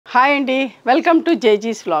Hi అండి, welcome to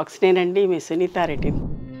జేజీస్ vlogs. నేనండి మీ సునీతా రెడ్డి.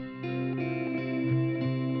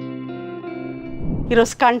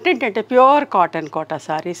 ఈరోజు కంటెంట్ అంటే pure cotton quota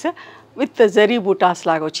saris with zari buttas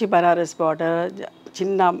లాగా వచ్చి బనారస్ బార్డర్,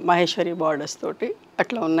 చిన్న మహేశ్వరి బార్డర్స్ తోటి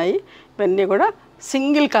అట్లా ఉన్నాయి. ఇవన్నీ కూడా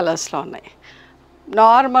సింగిల్ కలర్స్లో ఉన్నాయి.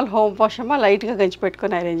 నార్మల్ హోమ్ వాష్ అమ్మ లైట్గా గంచి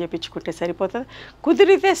పెట్టుకొని ఐరన్ చేయించుకుంటే సరిపోతుంది.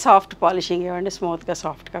 కుదిరితే సాఫ్ట్ పాలిషింగ్ ఇవ్వండి, స్మూత్గా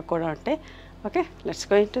సాఫ్ట్గా కూడా ఉంటాయి. Okay, let's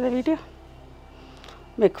go into the video.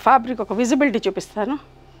 మీకు ఫ్యాబ్రిక్ ఒక విజిబిలిటీ చూపిస్తాను.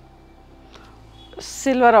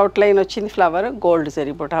 సిల్వర్ అవుట్లైన్ వచ్చింది, ఫ్లవర్ గోల్డ్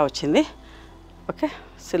జరీ బుటా వచ్చింది. ఓకే,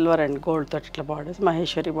 సిల్వర్ అండ్ గోల్డ్ తోటి ఇట్లా బార్డర్స్,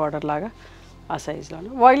 మహేశ్వరి బార్డర్ లాగా ఆ సైజులోనే.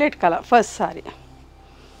 వైలెట్ కలర్ ఫస్ట్ సారీ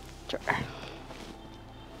చూడండి.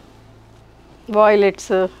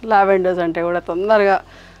 వాయిలెట్స్, లావెండర్స్ అంటే కూడా తొందరగా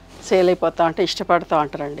సేల్ అయిపోతూ ఉంటే ఇష్టపడుతూ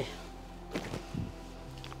ఉంటారండి.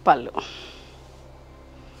 పళ్ళు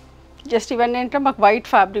జస్ట్ ఇవన్నీ ఏంటంటే మాకు వైట్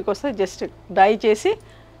ఫ్యాబ్రిక్ వస్తే జస్ట్ డై చేసి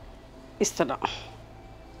ఇస్తున్నాం.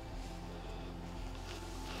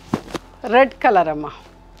 రెడ్ కలర్ అమ్మ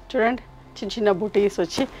చూడండి, చిన్న చిన్న బుటీస్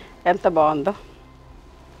వచ్చి ఎంత బాగుందో.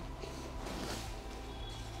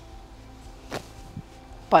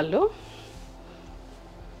 పళ్ళు,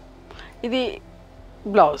 ఇది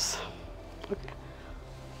బ్లౌజ్. ఓకే,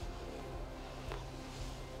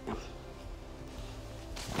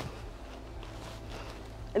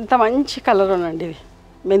 ఎంత మంచి కలర్ ఉందండి. ఇది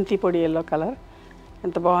మెంతి పొడి ఎల్లో కలర్,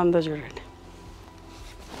 ఎంత బాగుందో చూడండి.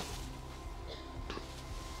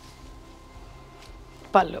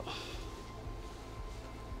 పళ్ళు,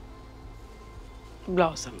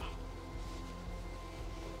 బ్లౌజ్ అమ్మ.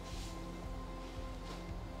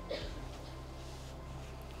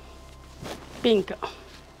 పింక్,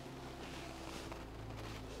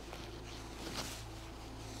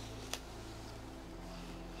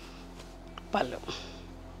 పళ్ళు,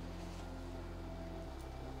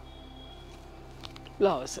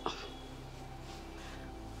 బ్లౌజ్.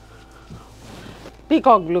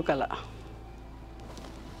 పీకాక్ బ్లూ కలర్,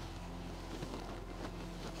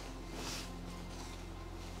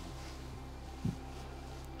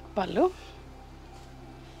 పళ్ళు,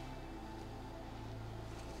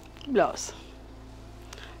 బ్లౌజ్.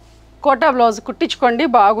 కోటా బ్లౌజ్ కుట్టించుకోండి,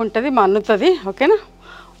 బాగుంటుంది, మన్నుతుంది. ఓకేనా.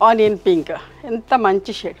 ఆనియన్ పింక్, ఎంత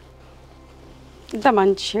మంచి షేడ్, ఎంత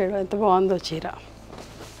మంచి షేడ్, ఎంత బాగుందో చీర.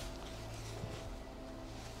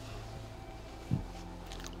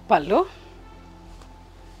 పళ్ళు,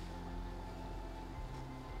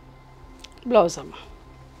 బ్లౌజ్ అమ్మ.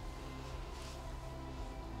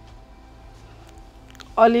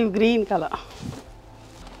 Olive green colour,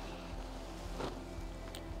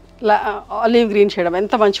 olive green shade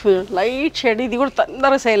ఎంత మంచి లైట్ షేడ్. ఇది కూడా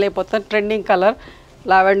తొందరగా సేల్ అయిపోతుంది. ట్రెండింగ్ కలర్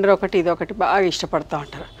లావెండర్ ఒకటి, ఇది ఒకటి బాగా ఇష్టపడుతూ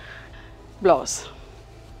ఉంటారు. బ్లౌజ్,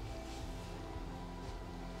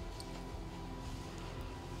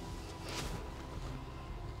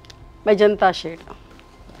 మెజంతా షేడ్,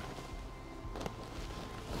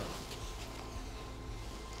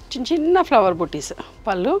 చిన్న చిన్న ఫ్లవర్ బుటీస్.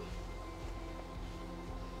 పళ్ళు,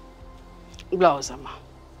 బ్లౌజ్ అమ్మ.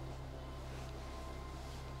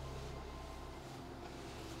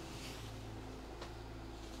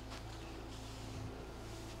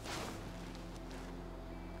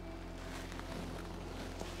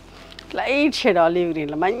 లైట్ షేడ్ ఆలివ్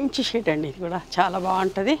గ్రీన్లో మంచి షేడ్ అండి. ఇది కూడా చాలా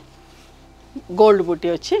బాగుంటుంది. గోల్డ్ బుట్టి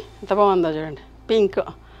వచ్చి ఎంత బాగుందో చూడండి. పింక్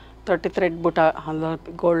తోటి థ్రెడ్ బుట్ట, అందులో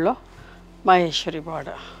గోల్డ్లో మహేశ్వరి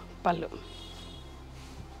బార్డర్. పళ్ళు,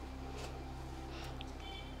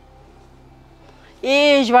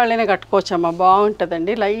 ఏజ్ వాళ్ళైనా కట్టుకోవచ్చమ్మా,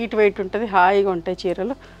 బాగుంటుందండి. లైట్ వెయిట్ ఉంటుంది, హాయిగా ఉంటాయి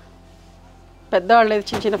చీరలు. పెద్దవాళ్ళు అయితే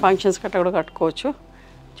చిన్న చిన్న ఫంక్షన్స్ కట్ట కూడా కట్టుకోవచ్చు.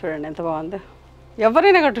 చూడండి ఎంత బాగుందో.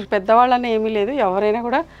 ఎవరైనా కట్టుకోవచ్చు, పెద్దవాళ్ళని ఏమీ లేదు, ఎవరైనా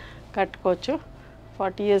కూడా కట్టుకోవచ్చు.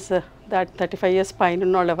 40 years దాటి 35 years పైన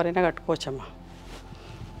ఉన్న వాళ్ళు ఎవరైనా కట్టుకోవచ్చమ్మా.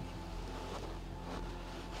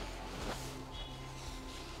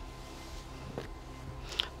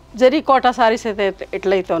 జరీ కోటా సారీస్ అయితే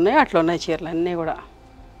ఎట్లయితే ఉన్నాయో అట్లా ఉన్నాయి చీరలు అన్నీ కూడా.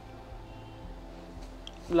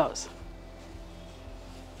 బ్లౌజ్,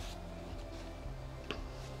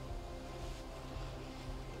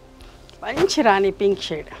 మంచి రాణి పింక్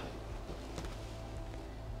షేడ్.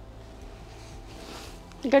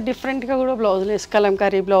 ఇంకా డిఫరెంట్గా కూడా బ్లౌజులు వేసి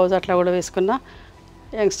కలంకారీ బ్లౌజ్ అట్లా కూడా వేసుకున్న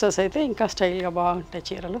యంగ్స్టర్స్ అయితే ఇంకా స్టైల్గా బాగుంటాయి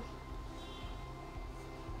చీరలు.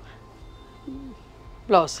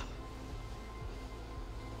 బ్లౌజ్,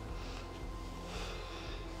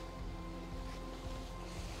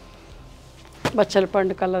 బచ్చల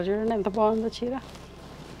పండు కలర్ చూడండి ఎంత బాగుందో చీర.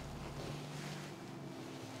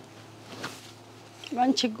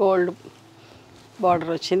 మంచి గోల్డ్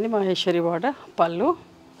బార్డర్ వచ్చింది, మహేశ్వరి బార్డర్. పళ్ళు,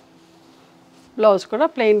 బ్లౌజ్ కూడా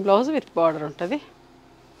ప్లెయిన్ బ్లౌజ్ విత్ బార్డర్ ఉంటుంది.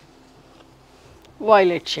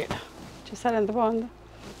 వైలెట్ షేడ్ చూసారు ఎంత బాగుందో,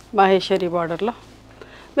 మహేశ్వరి బార్డర్లో.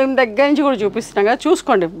 మేము దగ్గర నుంచి కూడా చూపిస్తున్నాం కదా,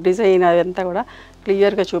 చూసుకోండి డిజైన్ అదంతా కూడా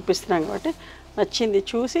క్లియర్గా చూపిస్తున్నాం కాబట్టి నచ్చింది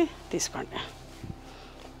చూసి తీసుకోండి.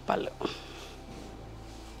 పళ్ళు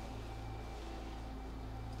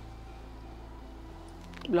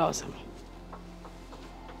బ్లౌజ్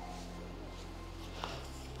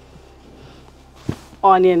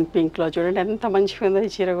ఆనియన్ పింక్లో చూడండి ఎంత మంచిగా ఉందో ఈ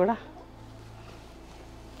చీర కూడా.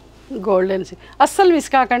 గోల్డెన్ అస్సలు మిస్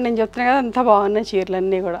కాకండి, నేను చెప్తున్నా కదా ఎంత బాగున్నాయి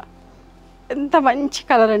చీరలన్నీ కూడా. ఎంత మంచి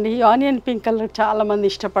కలర్ అండి, ఈ ఆనియన్ పింక్ కలర్ చాలామంది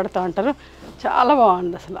ఇష్టపడుతూ ఉంటారు, చాలా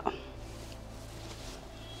బాగుంది అసలు.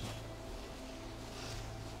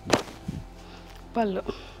 పళ్ళు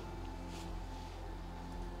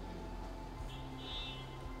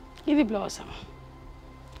ఇది బ్లౌజ్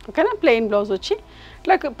ఓకేనా. ప్లెయిన్ బ్లౌజ్ వచ్చి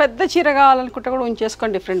ఇట్లా పెద్ద చీర కావాలనుకుంటే కూడా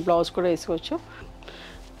ఉంచేసుకోండి, డిఫరెంట్ బ్లౌజ్ కూడా వేసుకోవచ్చు.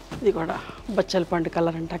 ఇది కూడా బచ్చల పండు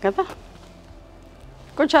కలర్ అంటాం కదా,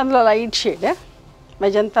 కొంచెం అందులో లైట్ షేడ్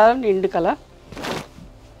మెజంతా నిండు కలర్.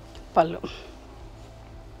 పళ్ళు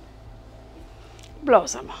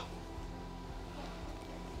బ్లౌజ్ అమ్మ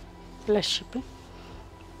ప్లస్ షిప్పింగ్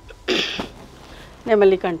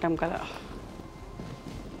నెమలి కంఠం కలర్,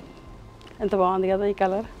 ఎంత బాగుంది కదా ఈ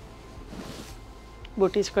కలర్.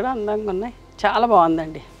 బూటీస్ కూడా అందంగా ఉన్నాయి, చాలా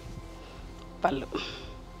బాగుందండి. పళ్ళు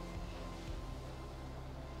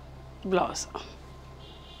బ్లౌజ్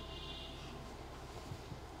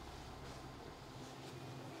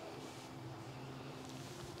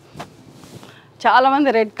చాలామంది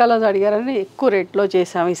రెడ్ కలర్స్ అడిగారని ఎక్కువ రెడ్లో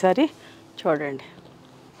చేసాము ఈసారి. చూడండి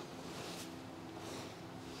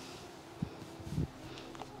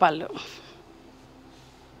పళ్ళు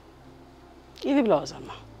ఇది బ్లౌజ్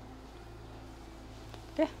అమ్మ.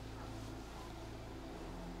 ఓకే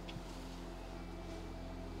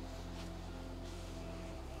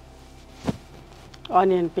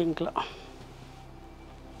ఆనియన్ పింక్లో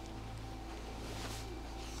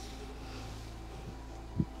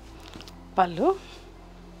పళ్ళు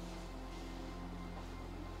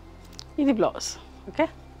ఇది బ్లౌజ్. ఓకే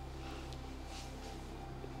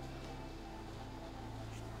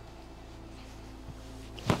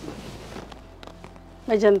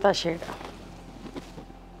మెజంతా షేడ్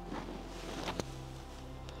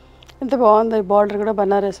ఎంత బాగుంది, ఈ బార్డర్ కూడా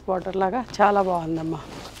బనారస్ బార్డర్ లాగా చాలా బాగుందమ్మా.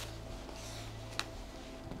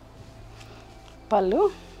 పళ్ళు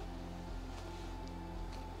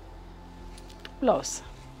బ్లౌజ్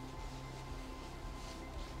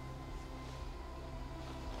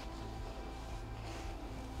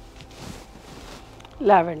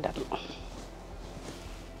లావెండర్లో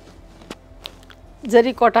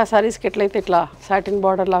జరీ కోటా సారీస్కి ఎట్లయితే ఇట్లా సాటిన్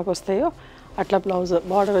బార్డర్ లాగా వస్తాయో అట్లా బ్లౌజ్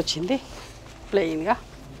బార్డర్ వచ్చింది ప్లెయిన్గా.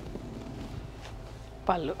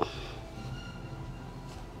 పళ్ళు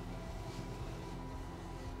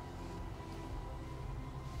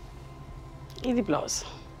ఇది బ్లౌజ్.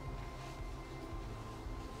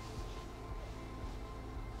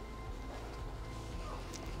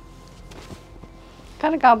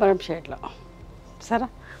 కనకాంబరం షేడ్లో సరే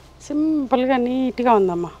సింపుల్గా నీట్గా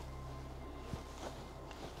ఉందమ్మా.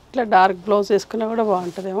 ఇట్లా డార్క్ బ్లౌజ్ వేసుకున్నా కూడా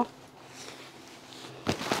బాగుంటుందేమో.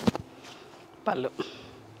 పళ్ళు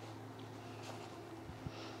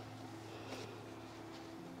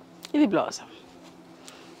ఇది బ్లౌజ్.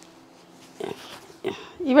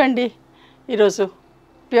 ఇవండి ఈరోజు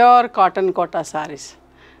ప్యూర్ కాటన్ కోటా సారీస్.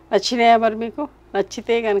 నచ్చినాయా మరి మీకు?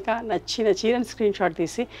 నచ్చితే కనుక నచ్చిన చీరని స్క్రీన్ షాట్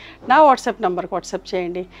తీసి నా వాట్సాప్ నెంబర్కి వాట్సాప్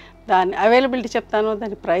చేయండి. దాని అవైలబిలిటీ చెప్తాను,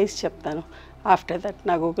 దాని ప్రైస్ చెప్తాను. ఆఫ్టర్ దట్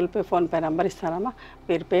నా గూగుల్ పే ఫోన్పే నెంబర్ ఇస్తానమ్మా.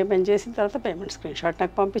 మీరు పేమెంట్ చేసిన తర్వాత పేమెంట్ స్క్రీన్ షాట్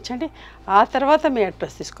నాకు పంపించండి. ఆ తర్వాత మీ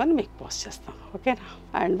అడ్రస్ తీసుకొని మీకు పోస్ట్ చేస్తాం. ఓకేనా?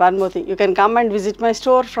 And one more thing, you can come and visit my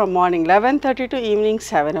store from morning 11:30 to evening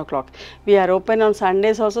 7 o'clock. We are open on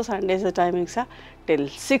Sundays also. Sundays the timings are till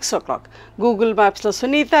 6 o'clock. Google మ్యాప్స్లో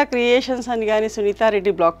Sunitha creations అని కానీ Sunitha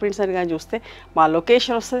Reddy block prints అని కానీ చూస్తే మా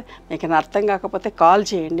location వస్తుంది. మీకు అర్థం కాకపోతే కాల్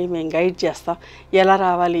చేయండి, మేము గైడ్ చేస్తాం ఎలా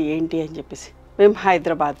రావాలి ఏంటి అని చెప్పేసి. మేము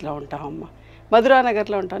హైదరాబాద్లో ఉంటామమ్మా, మధురా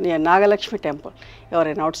నగర్లో ఉంటాం, నేను నాగలక్ష్మి టెంపుల్.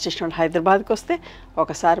 ఎవరైనా అవుట్ స్టేషన్ హైదరాబాద్కి వస్తే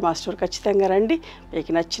ఒకసారి మా స్టోర్ ఖచ్చితంగా రండి.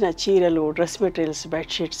 మీకు నచ్చిన చీరలు, డ్రెస్ మెటీరియల్స్,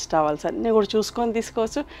 బెడ్షీట్స్, టవల్స్ అన్నీ కూడా చూసుకొని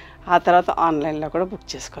తీసుకోవచ్చు. ఆ తర్వాత ఆన్లైన్లో కూడా బుక్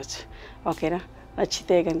చేసుకోవచ్చు. ఓకేనా?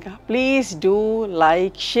 నచ్చితే కనుక please do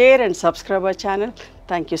like, share and subscribe our channel.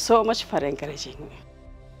 Thank you so much for encouraging me.